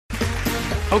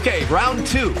Okay, round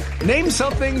two. Name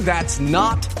something that's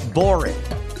not boring.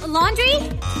 A laundry?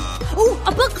 Ooh, a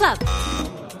book club.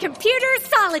 Computer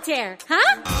solitaire,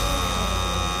 huh?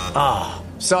 Ah,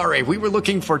 sorry, we were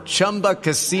looking for Chumba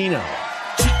Casino.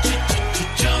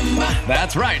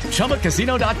 That's right,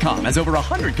 ChumbaCasino.com has over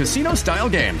 100 casino-style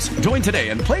games. Join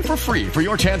today and play for free for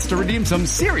your chance to redeem some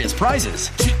serious prizes.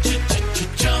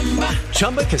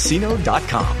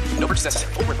 ChumbaCasino.com. No purchase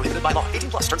necessary. Void where prohibited by law.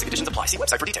 18 plus. Terms and conditions apply. See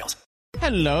website for details.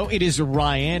 Hello, it is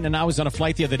Ryan, and I was on a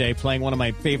flight the other day playing one of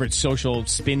my favorite social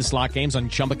spin slot games on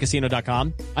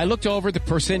ChumbaCasino.com. I looked over at the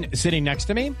person sitting next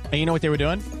to me, and you know what they were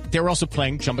doing? They were also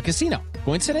playing Chumba Casino.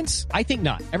 Coincidence? I think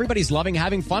not. Everybody's loving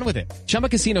having fun with it. Chumba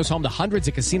Casino is home to hundreds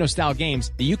of casino-style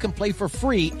games that you can play for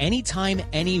free anytime,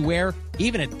 anywhere,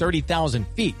 even at 30,000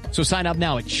 feet. So sign up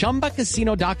now at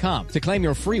ChumbaCasino.com to claim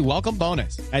your free welcome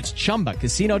bonus. That's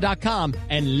ChumbaCasino.com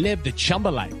and live the Chumba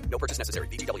life. No purchase necessary.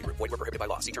 VGW. Void where prohibited by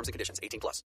law. See terms and conditions. 18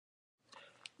 plus.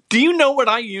 Do you know what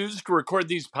I use to record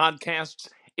these podcasts?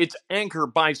 It's Anchor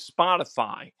by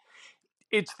Spotify.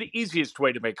 It's the easiest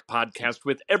way to make a podcast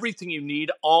with everything you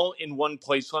need all in one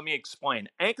place. Let me explain.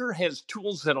 Anchor has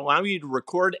tools that allow you to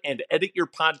record and edit your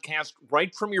podcast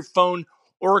right from your phone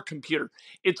or a computer.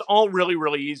 It's all really,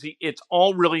 really easy. It's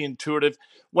all really intuitive.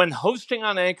 When hosting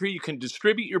on Anchor, you can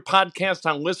distribute your podcast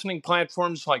on listening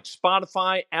platforms like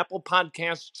Spotify, Apple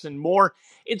Podcasts, and more.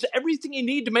 It's everything you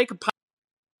need to make a podcast.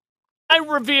 I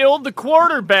revealed the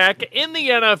quarterback in the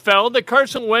NFL that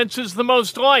Carson Wentz is the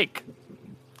most like.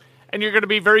 And you're going to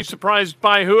be very surprised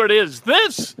by who it is.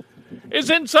 This is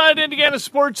Inside Indiana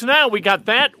Sports Now. We got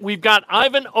that. We've got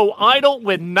Ivan O'Idle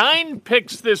with 9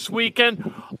 picks this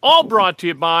weekend, all brought to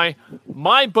you by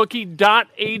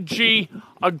MyBookie.ag,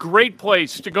 a great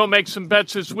place to go make some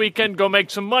bets this weekend, go make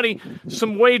some money,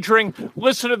 some wagering.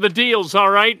 Listen to the deals, all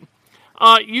right?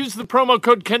 Use the promo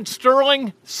code Kent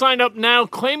Sterling. Sign up now.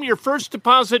 Claim your first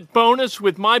deposit bonus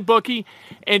with MyBookie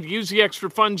and use the extra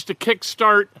funds to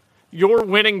kickstart your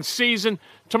winning season.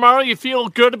 Tomorrow you feel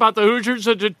good about the Hoosiers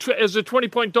as a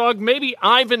 20-point dog. Maybe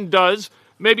Ivan does.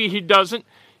 Maybe he doesn't.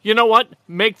 You know what?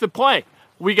 Make the play.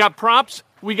 We got props.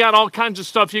 We got all kinds of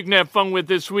stuff you can have fun with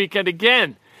this weekend.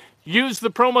 Again, use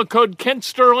the promo code Kent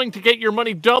Sterling to get your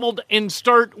money doubled and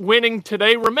start winning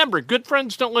today. Remember, good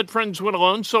friends don't let friends win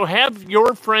alone, so have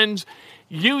your friends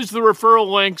use the referral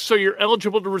link so you're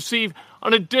eligible to receive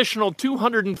an additional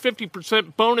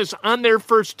 250% bonus on their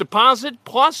first deposit.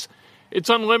 Plus, it's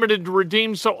unlimited to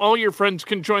redeem, so all your friends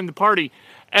can join the party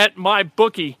at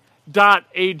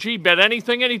MyBookie.ag. Bet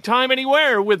anything, anytime,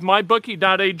 anywhere with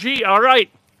MyBookie.ag. All right,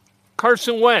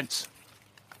 Carson Wentz.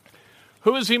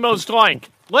 Who is he most like?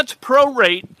 Let's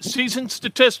prorate season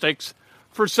statistics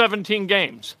for 17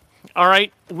 games. All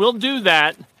right, we'll do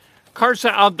that.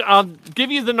 Carson, I'll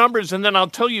give you the numbers, and then I'll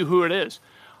tell you who it is.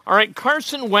 All right,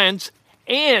 Carson Wentz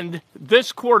and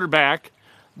this quarterback,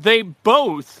 they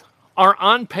both are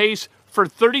on pace for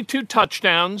 32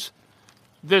 touchdowns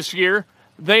this year.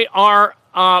 They are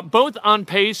both on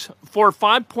pace for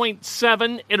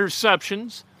 5.7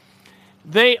 interceptions.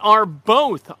 They are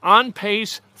both on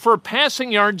pace for passing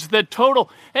yards that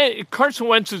total. Hey, Carson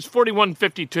Wentz is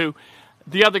 4,152.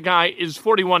 The other guy is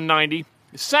 4,190.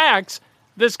 Sacks,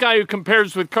 this guy who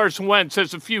compares with Carson Wentz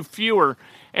has a few fewer,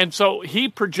 and so he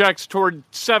projects toward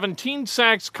 17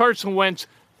 sacks. Carson Wentz,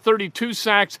 32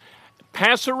 sacks.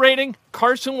 Passer rating,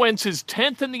 Carson Wentz is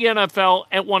 10th in the NFL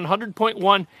at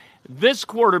 100.1. This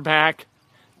quarterback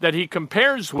that he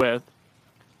compares with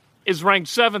is ranked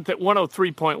 7th at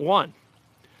 103.1.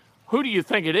 Who do you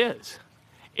think it is?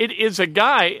 It is a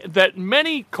guy that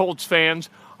many Colts fans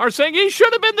are saying he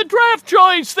should have been the draft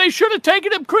choice. They should have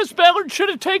taken him. Chris Ballard should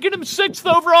have taken him 6th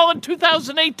overall in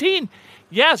 2018.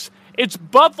 Yes, it's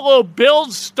Buffalo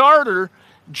Bills starter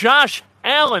Josh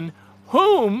Allen,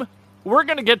 whom we're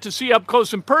going to get to see up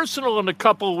close and personal in a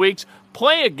couple of weeks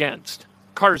play against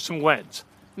Carson Wentz.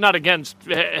 Not against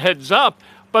heads up,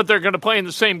 but they're going to play in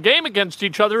the same game against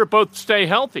each other if both stay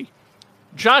healthy.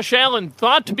 Josh Allen,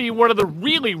 thought to be one of the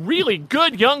really, really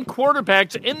good young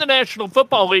quarterbacks in the National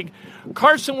Football League.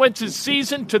 Carson Wentz's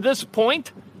season to this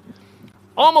point,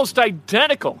 almost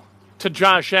identical to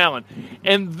Josh Allen.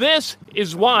 And this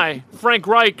is why Frank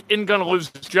Reich isn't going to lose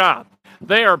his job.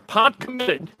 They are pot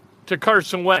committed to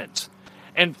Carson Wentz.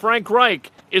 And Frank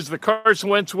Reich is the Carson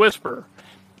Wentz whisperer.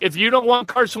 If you don't want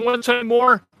Carson Wentz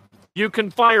anymore, you can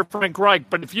fire Frank Reich.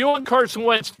 But if you want Carson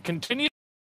Wentz to continue,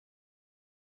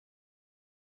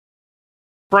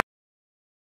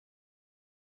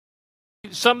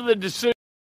 some of the decisions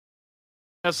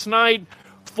last night,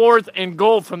 4th and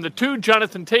goal from the 2,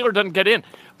 Jonathan Taylor doesn't get in.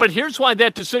 But here's why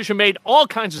that decision made all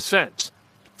kinds of sense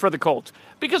for the Colts.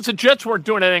 because the Jets weren't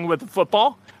doing anything with the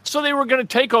football. So they were going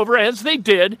to take over, as they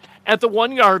did, at the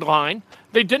 1-yard line.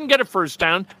 They didn't get a first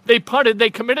down. They punted. They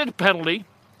committed a penalty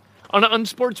on an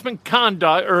unsportsmanlike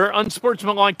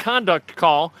conduct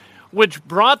call, which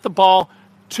brought the ball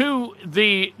to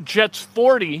the Jets'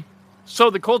 40. So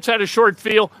the Colts had a short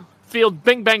field,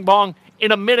 bing, bang, bong.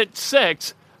 In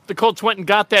 1:06, the Colts went and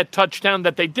got that touchdown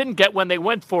that they didn't get when they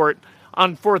went for it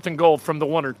on 4th and goal from the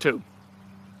 1 or 2.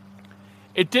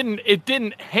 It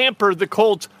didn't hamper the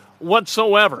Colts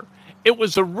whatsoever. It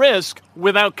was a risk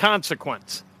without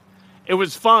consequence. It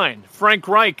was fine. Frank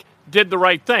Reich did the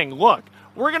right thing. Look,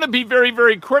 we're going to be very,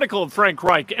 very critical of Frank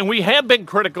Reich, and we have been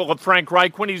critical of Frank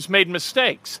Reich when he's made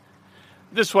mistakes.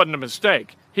 This wasn't a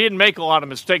mistake. He didn't make a lot of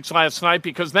mistakes last night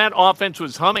because that offense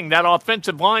was humming. That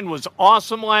offensive line was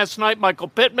awesome last night. Michael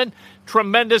Pittman,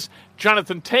 tremendous.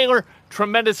 Jonathan Taylor,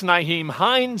 tremendous. Nyheim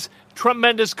Hines,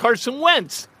 tremendous. Carson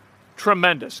Wentz,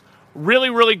 tremendous. Really,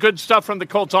 really good stuff from the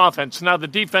Colts offense. Now, the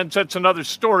defense, that's another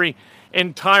story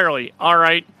entirely, all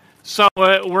right? So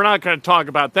we're not going to talk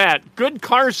about that. Good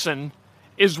Carson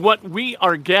is what we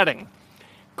are getting.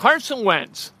 Carson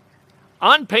Wentz,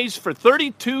 on pace for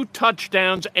 32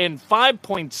 touchdowns and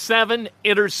 5.7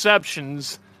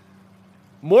 interceptions,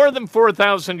 more than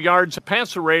 4,000 yards, a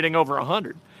passer rating over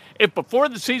 100. If before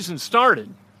the season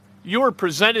started, you were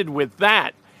presented with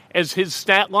that as his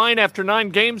stat line after 9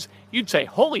 games, you'd say,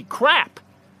 holy crap,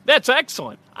 that's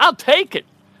excellent. I'll take it.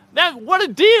 What a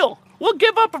deal. We'll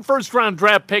give up a first-round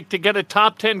draft pick to get a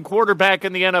top 10 quarterback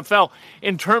in the NFL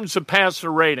in terms of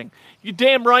passer rating. You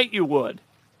damn right you would.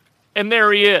 And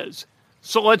there he is.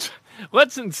 So let's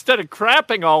instead of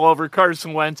crapping all over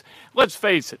Carson Wentz, let's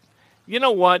face it. You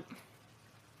know what?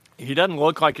 He doesn't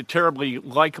look like a terribly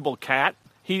likable cat.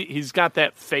 He's got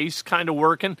that face kind of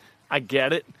working. I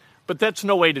get it. But that's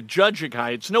no way to judge a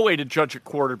guy. It's no way to judge a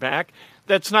quarterback.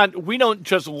 We don't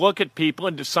just look at people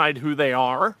and decide who they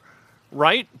are,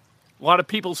 right? A lot of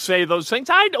people say those things.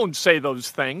 I don't say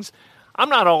those things. I'm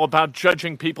not all about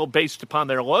judging people based upon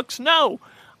their looks. No.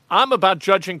 I'm about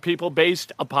judging people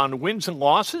based upon wins and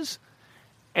losses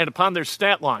and upon their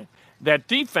stat line. That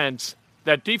defense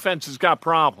has got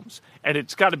problems, and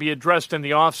it's got to be addressed in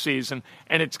the offseason,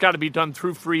 and it's got to be done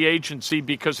through free agency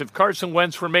because if Carson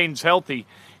Wentz remains healthy,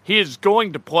 he is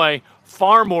going to play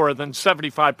far more than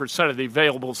 75% of the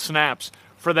available snaps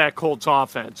for that Colts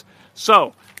offense.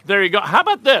 So, there you go. How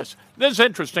about this? This is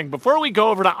interesting. Before we go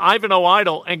over to Ivan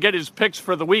O'Idle and get his picks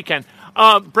for the weekend,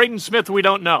 Braden Smith, we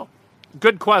don't know.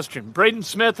 Good question. Braden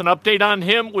Smith, an update on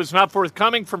him was not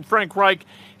forthcoming from Frank Reich.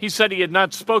 He said he had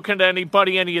not spoken to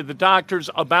anybody, any of the doctors,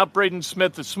 about Braden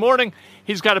Smith this morning.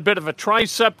 He's got a bit of a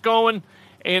tricep going,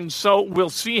 and so we'll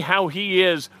see how he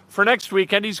is for next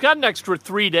weekend. He's got an extra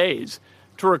 3 days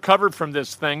to recover from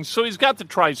this thing, so he's got the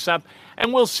tricep,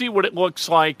 and we'll see what it looks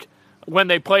like when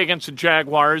they play against the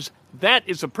Jaguars. That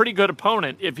is a pretty good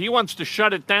opponent. If he wants to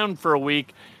shut it down for a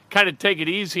week, kind of take it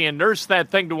easy and nurse that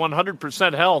thing to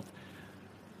 100% health,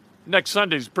 next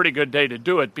Sunday's a pretty good day to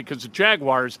do it because the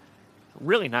Jaguars,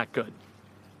 really not good.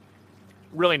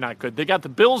 Really not good. They got the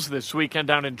Bills this weekend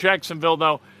down in Jacksonville,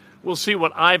 though. We'll see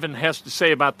what Ivan has to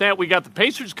say about that. We got the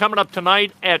Pacers coming up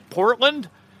tonight at Portland.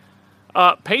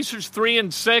 Pacers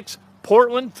 3-6,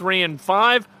 Portland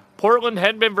 3-5. Portland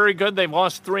hadn't been very good. They've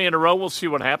lost 3 in a row. We'll see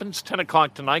what happens. 10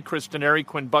 o'clock tonight. Chris Denary,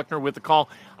 Quinn Buckner with the call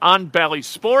on Bally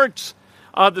Sports.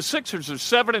 The Sixers are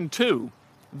 7-2.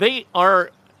 They are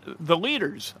the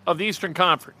leaders of the Eastern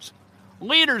Conference.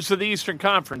 Leaders of the Eastern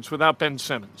Conference without Ben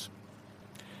Simmons.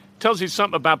 Tells you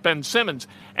something about Ben Simmons.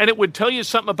 And it would tell you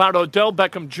something about Odell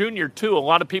Beckham Jr., too. A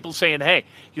lot of people saying, hey,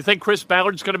 you think Chris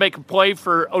Ballard's going to make a play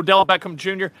for Odell Beckham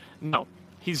Jr.? No,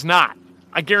 he's not.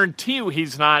 I guarantee you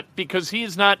he's not, because he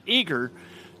is not eager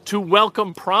to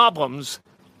welcome problems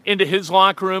into his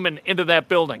locker room and into that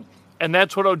building. And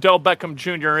that's what Odell Beckham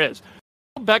Jr. is.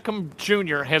 Odell Beckham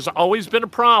Jr. has always been a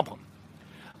problem,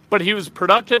 but he was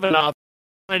productive enough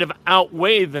to kind of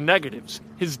outweigh the negatives.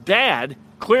 His dad,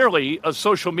 clearly a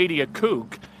social media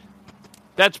kook,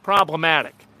 that's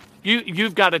problematic.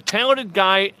 You've got a talented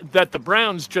guy that the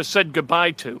Browns just said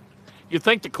goodbye to. You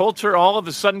think the Colts are all of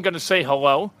a sudden going to say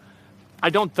hello? I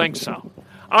don't think so.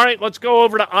 All right, let's go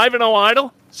over to Ivan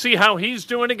O'Idle, see how he's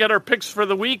doing and get our picks for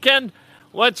the weekend.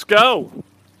 Let's go.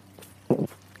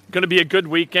 Going to be a good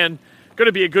weekend. Going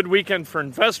to be a good weekend for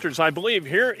investors, I believe.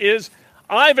 Here is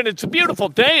Ivan. It's a beautiful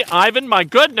day, Ivan. My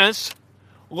goodness.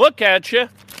 Look at you.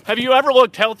 Have you ever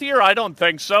looked healthier? I don't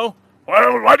think so.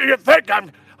 Well, what do you think?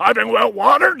 I've been well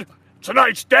watered. It's a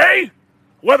nice day.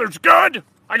 Weather's good.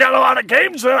 I got a lot of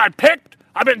games that I picked.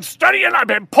 I've been studying. I've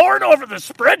been poring over the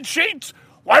spreadsheets.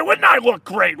 Why wouldn't I look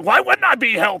great? Why wouldn't I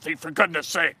be healthy, for goodness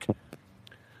sake?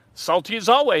 Salty as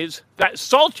always. That's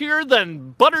saltier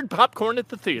than buttered popcorn at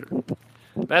the theater.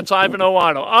 That's Ivan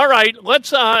Owano. All right,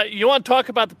 let's. You want to talk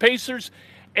about the Pacers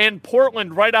and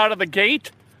Portland right out of the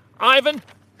gate, Ivan?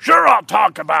 Sure, I'll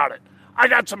talk about it. I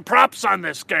got some props on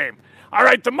this game. All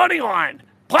right, the money line,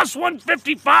 plus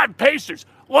 155 Pacers.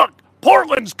 Look,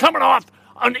 Portland's coming off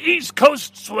an East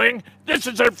Coast swing. This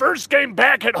is their first game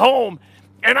back at home.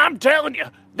 And I'm telling you,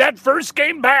 that first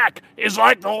game back is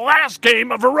like the last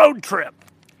game of a road trip.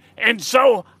 And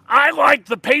so I like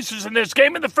the Pacers in this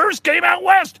game. And the first game out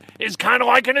west is kind of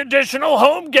like an additional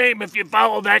home game if you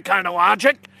follow that kind of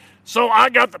logic. So I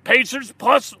got the Pacers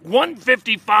plus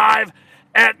 155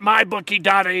 at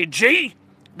mybookie.ag.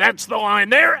 That's the line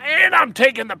there. And I'm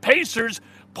taking the Pacers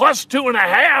plus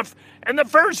 2.5 in the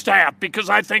first half because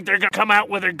I think they're going to come out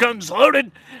with their guns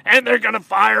loaded and they're going to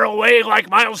fire away like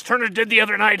Miles Turner did the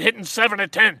other night, hitting 7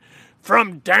 of 10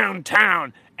 from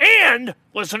downtown. And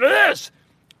listen to this.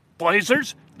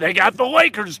 Blazers, they got the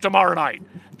Lakers tomorrow night.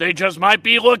 They just might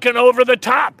be looking over the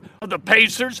top of the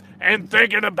Pacers and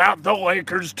thinking about the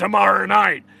Lakers tomorrow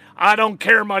night. I don't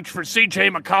care much for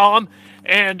C.J. McCollum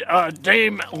and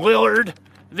Dame Lillard.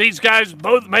 These guys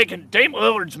both making, Dame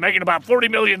Lillard's making about $40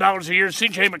 million a year.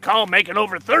 C.J. McCollum making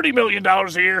over $30 million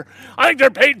a year. I think they're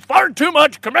paid far too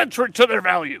much commensurate to their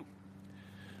value.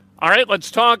 All right, let's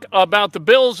talk about the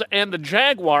Bills and the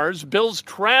Jaguars. Bills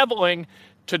traveling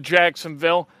to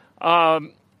Jacksonville.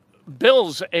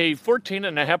 Bills a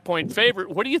 14.5-point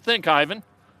favorite. What do you think, Ivan?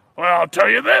 Well, I'll tell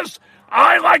you this.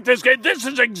 I like this game. This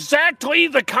is exactly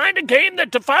the kind of game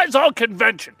that defies all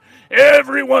convention.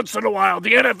 Every once in a while,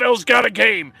 the NFL's got a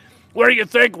game where you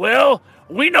think, well,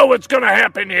 we know what's going to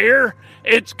happen here.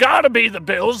 It's got to be the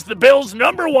Bills. The Bills,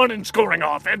 number one in scoring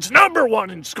offense, number one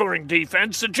in scoring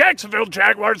defense. The Jacksonville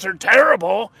Jaguars are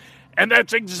terrible, and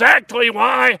that's exactly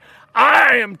why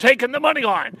I am taking the money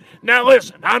line. Now,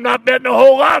 listen, I'm not betting a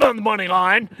whole lot on the money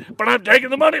line, but I'm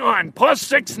taking the money line, plus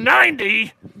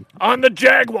 690 on the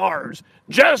Jaguars,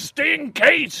 just in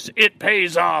case it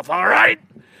pays off, all right?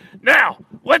 Now,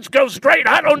 let's go straight.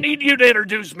 I don't need you to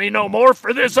introduce me no more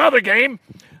for this other game.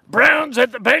 Browns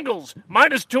at the Bengals,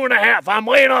 minus 2.5. I'm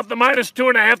laying off the minus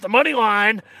 2.5. The money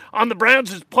line on the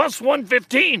Browns is plus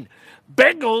 115.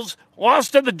 Bengals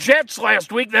lost to the Jets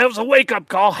last week. That was a wake-up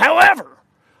call. However,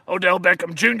 Odell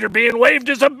Beckham Jr. being waived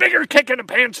is a bigger kick in the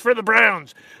pants for the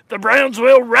Browns. The Browns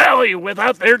will rally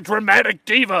without their dramatic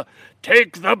diva.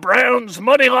 Take the Browns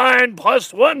money line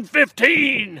plus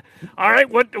 115. All right,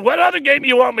 what other game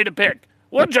you want me to pick?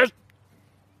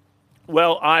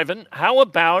 Well, Ivan, how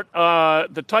about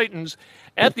the Titans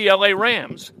at the LA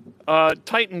Rams?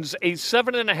 Titans a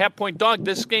 7.5-point dog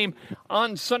this game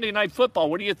on Sunday Night Football.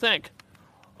 What do you think?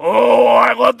 Oh,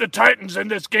 I love the Titans in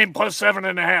this game, plus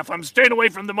 7.5. I'm staying away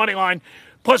from the money line,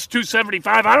 plus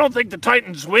 275. I don't think the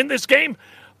Titans win this game,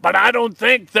 but I don't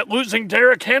think that losing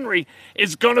Derrick Henry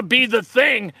is going to be the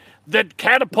thing that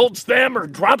catapults them or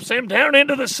drops them down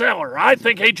into the cellar. I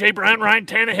think A.J. Brown, Ryan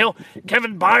Tannehill,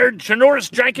 Kevin Byard,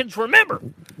 Janoris Jenkins. Remember,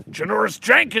 Janoris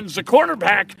Jenkins, the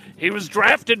cornerback, he was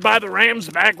drafted by the Rams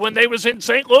back when they was in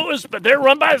St. Louis, but they're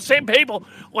run by the same people.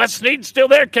 Les Snead's still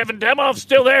there. Kevin Demoff's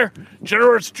still there.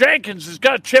 Janoris Jenkins has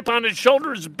got a chip on his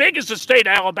shoulder as big as the state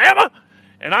of Alabama.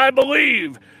 And I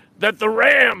believe that the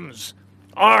Rams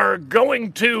are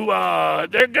going to,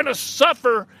 they're going to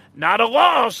suffer, not a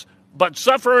loss, but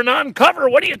suffer a non-cover.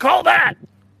 What do you call that?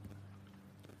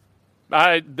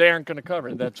 They aren't going to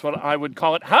cover. That's what I would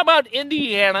call it. How about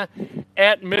Indiana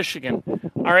at Michigan?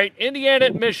 All right, Indiana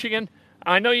at Michigan.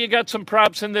 I know you got some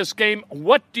props in this game.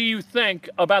 What do you think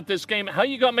about this game? How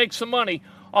you going to make some money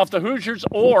off the Hoosiers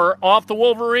or off the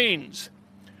Wolverines?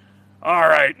 All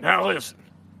right, now listen.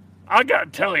 I got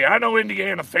to tell you, I know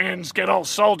Indiana fans get all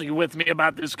salty with me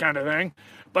about this kind of thing,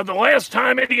 but the last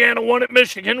time Indiana won at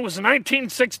Michigan was in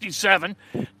 1967.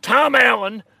 Tom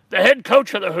Allen, the head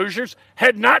coach of the Hoosiers,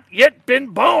 had not yet been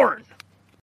born.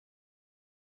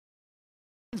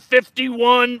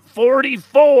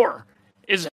 51-44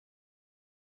 is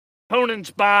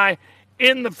opponents by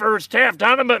in the first half.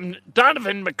 Donovan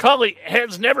McCulley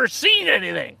has never seen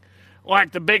anything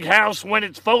like the big house when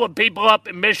it's full of people up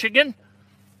in Michigan.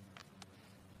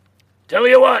 Tell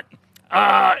you what,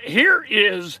 here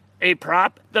is a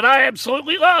prop that I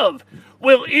absolutely love.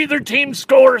 Will either team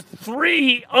score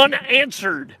 3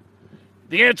 unanswered?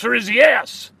 The answer is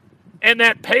yes, and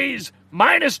that pays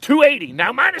minus 280.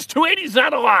 Now, minus 280 is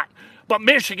not a lot, but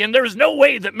Michigan, there's no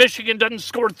way that Michigan doesn't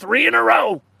score 3 in a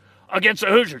row against the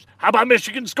Hoosiers. How about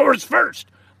Michigan scores first?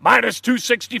 Minus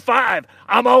 265.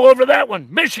 I'm all over that one.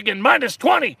 Michigan, minus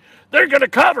 20. They're going to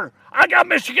cover. I got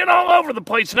Michigan all over the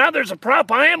place. Now there's a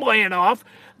prop I am laying off.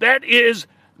 That is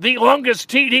The longest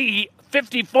TD,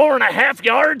 54.5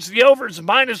 yards. The over's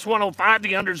minus 105.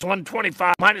 The under's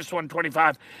 125, minus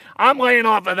 125. I'm laying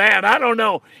off of that. I don't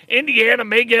know. Indiana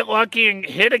may get lucky and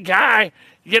hit a guy,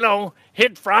 hit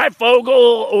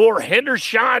Freifogel or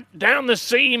Hendershot down the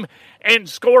seam and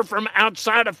score from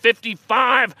outside of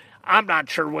 55. I'm not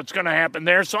sure what's going to happen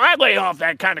there, so I lay off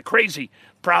that kind of crazy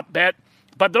prop bet.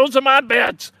 But those are my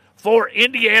bets for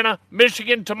Indiana,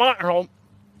 Michigan tomorrow.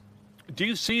 Do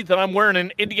you see that I'm wearing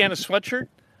an Indiana sweatshirt?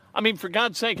 I mean, for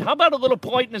God's sake, how about a little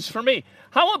politeness for me?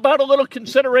 How about a little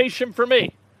consideration for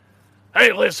me?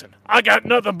 Hey, listen, I got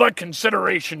nothing but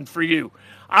consideration for you.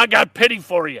 I got pity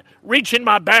for you. Reach in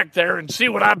my back there and see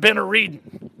what I've been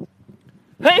a-reading.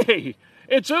 Hey,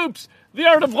 it's Oops, The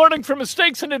Art of Learning from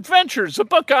Mistakes and Adventures, a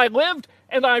book I lived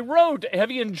and I wrote.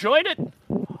 Have you enjoyed it?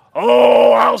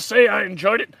 Oh, I'll say I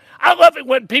enjoyed it. I love it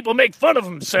when people make fun of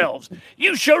themselves.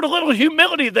 You showed a little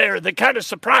humility there that kind of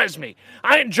surprised me.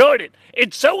 I enjoyed it.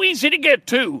 It's so easy to get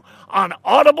to on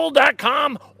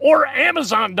Audible.com or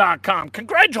Amazon.com.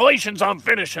 Congratulations on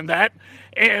finishing that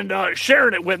and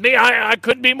sharing it with me. I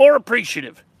couldn't be more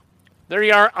appreciative. There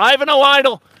you are, Ivan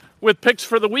O'Idle with picks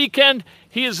for the weekend.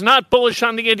 He is not bullish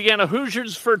on the Indiana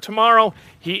Hoosiers for tomorrow.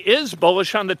 He is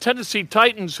bullish on the Tennessee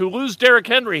Titans, who lose Derrick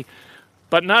Henry,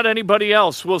 but not anybody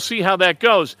else. We'll see how that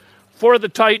goes for the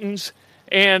Titans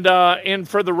and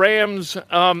for the Rams.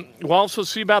 We'll also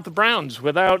see about the Browns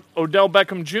without Odell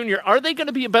Beckham Jr. Are they going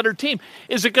to be a better team?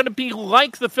 Is it going to be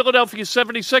like the Philadelphia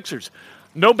 76ers?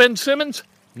 No Ben Simmons?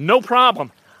 No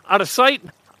problem. Out of sight,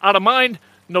 out of mind,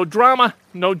 no drama,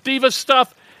 no diva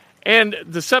stuff, and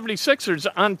the 76ers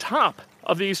on top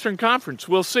of the Eastern Conference.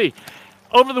 We'll see.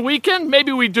 Over the weekend,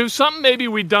 maybe we do something, maybe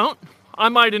we don't. I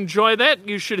might enjoy that.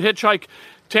 You should hitchhike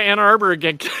to Ann Arbor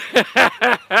again.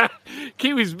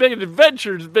 Kiwi's Big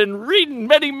Adventure has been reading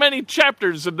many, many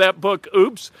chapters of that book,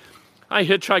 Oops. I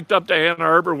hitchhiked up to Ann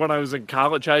Arbor when I was in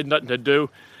college. I had nothing to do. It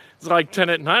was like 10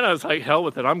 at night. I was like, hell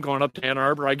with it. I'm going up to Ann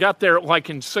Arbor. I got there like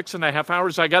in 6.5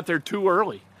 hours. I got there too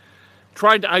early.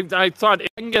 I thought if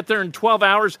I can get there in 12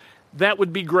 hours, that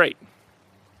would be great.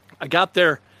 I got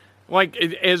there, like,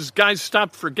 as guys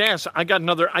stopped for gas, I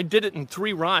did it in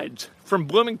 3 rides from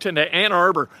Bloomington to Ann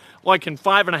Arbor, like in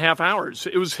 5.5 hours.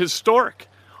 It was historic.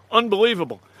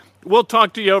 Unbelievable. We'll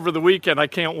talk to you over the weekend. I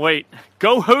can't wait.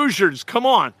 Go Hoosiers. Come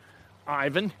on.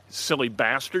 Ivan, silly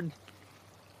bastard.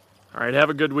 All right, have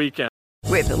a good weekend.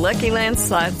 With the Lucky Land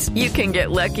Slots, you can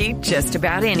get lucky just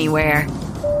about anywhere.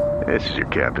 This is your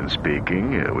captain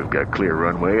speaking. We've got clear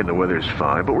runway and the weather's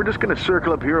fine, but we're just going to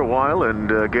circle up here a while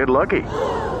and get lucky.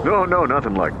 No,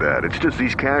 nothing like that. It's just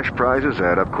these cash prizes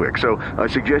add up quick. So I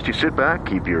suggest you sit back,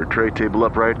 keep your tray table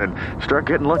upright, and start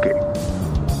getting lucky.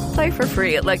 Play for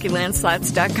free at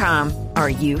LuckyLandSlots.com. Are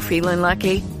you feeling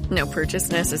lucky? No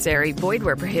purchase necessary. Void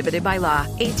where prohibited by law.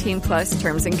 18+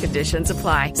 terms and conditions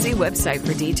apply. See website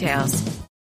for details.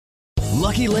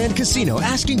 Lucky Land Casino,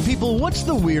 asking people, what's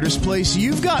the weirdest place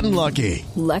you've gotten lucky?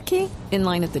 Lucky? In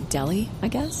line at the deli, I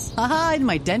guess? Aha, in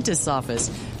my dentist's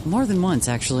office. More than once,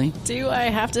 actually. Do I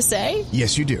have to say?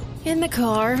 Yes, you do. In the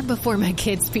car before my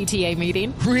kids' PTA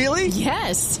meeting. Really?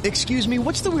 Yes. Excuse me,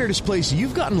 what's the weirdest place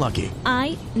you've gotten lucky?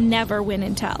 I never win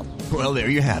and tell. Well, there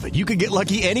you have it. You can get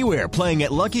lucky anywhere, playing at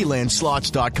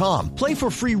LuckyLandSlots.com. Play for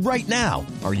free right now.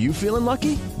 Are you feeling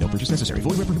lucky? No purchase necessary.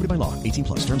 Void where prohibited by law.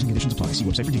 18+ terms and conditions apply. See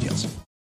website for details.